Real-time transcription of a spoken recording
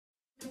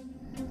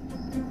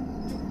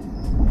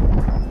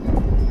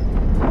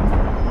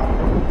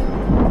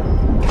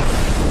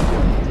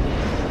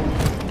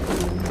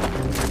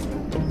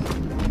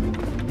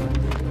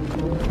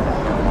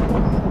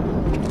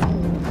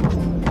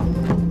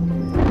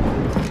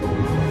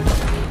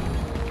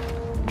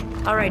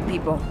All right,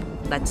 people.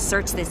 Let's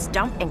search this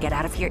dump and get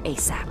out of here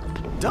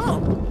ASAP.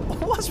 Dump?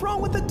 What's wrong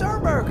with the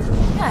dirt burger?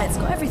 Yeah, it's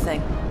got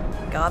everything.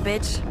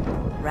 Garbage,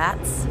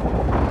 rats,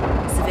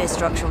 severe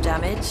structural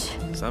damage.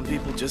 Some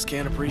people just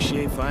can't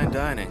appreciate fine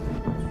dining.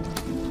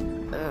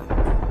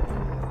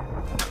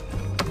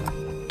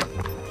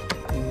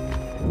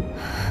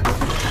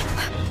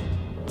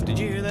 Did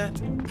you hear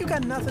that? You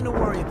got nothing to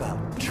worry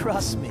about.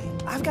 Trust me.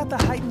 I've got the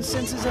heightened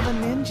senses of a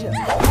ninja.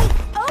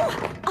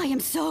 Oh! I am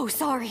so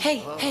sorry.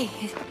 Hey,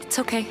 it's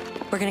okay.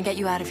 We're gonna get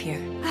you out of here.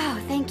 Oh,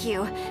 thank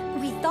you.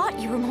 We thought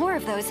you were more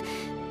of those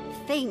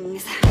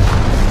things.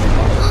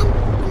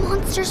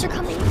 Monsters are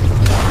coming.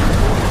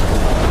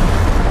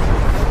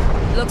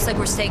 Looks like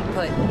we're staying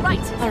put.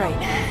 Right. All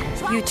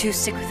right, you two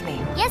stick with me.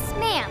 Yes,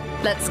 ma'am.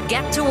 Let's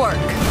get to work.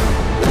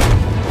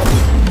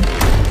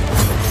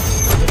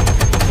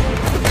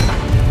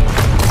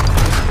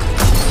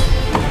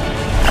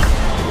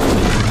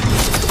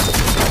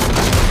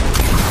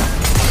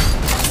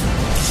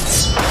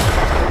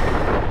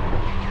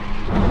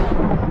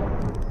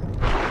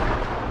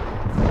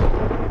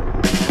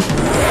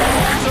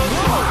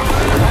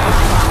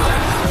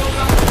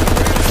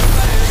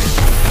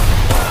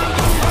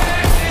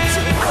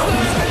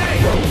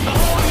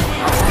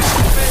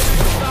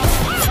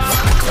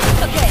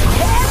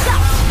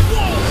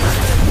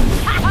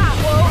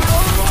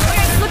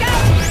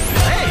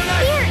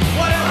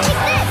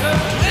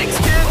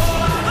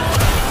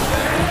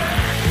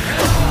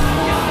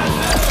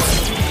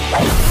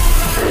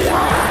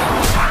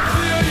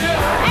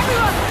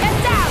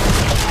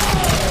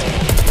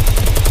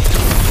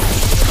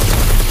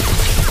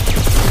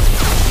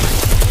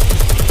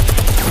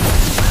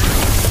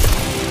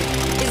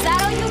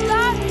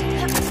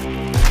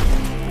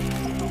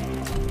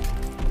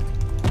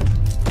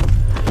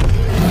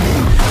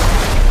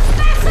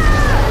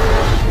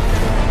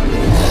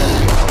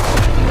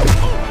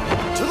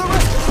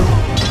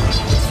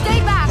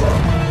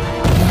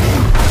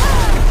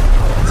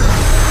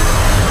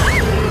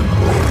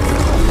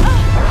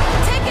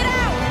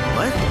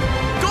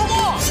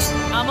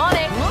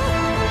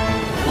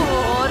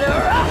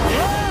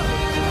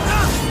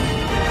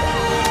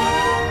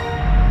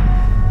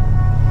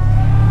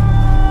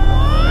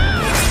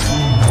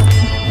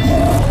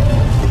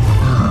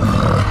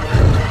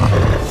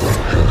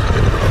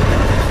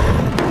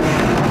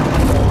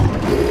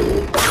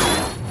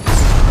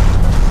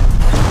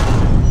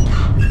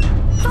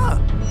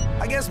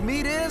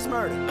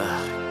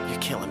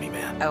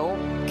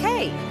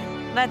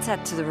 Let's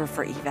head to the roof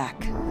for evac.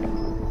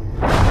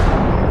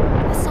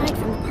 Aside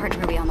from the part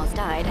where we almost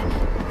died,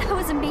 that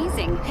was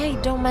amazing. Hey,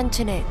 don't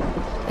mention it.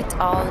 It's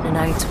all in a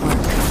night's work.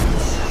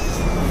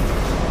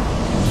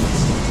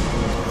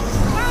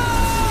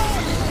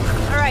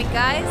 All right,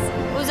 guys.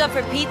 Who's up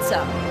for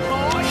pizza?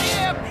 Oh, yeah!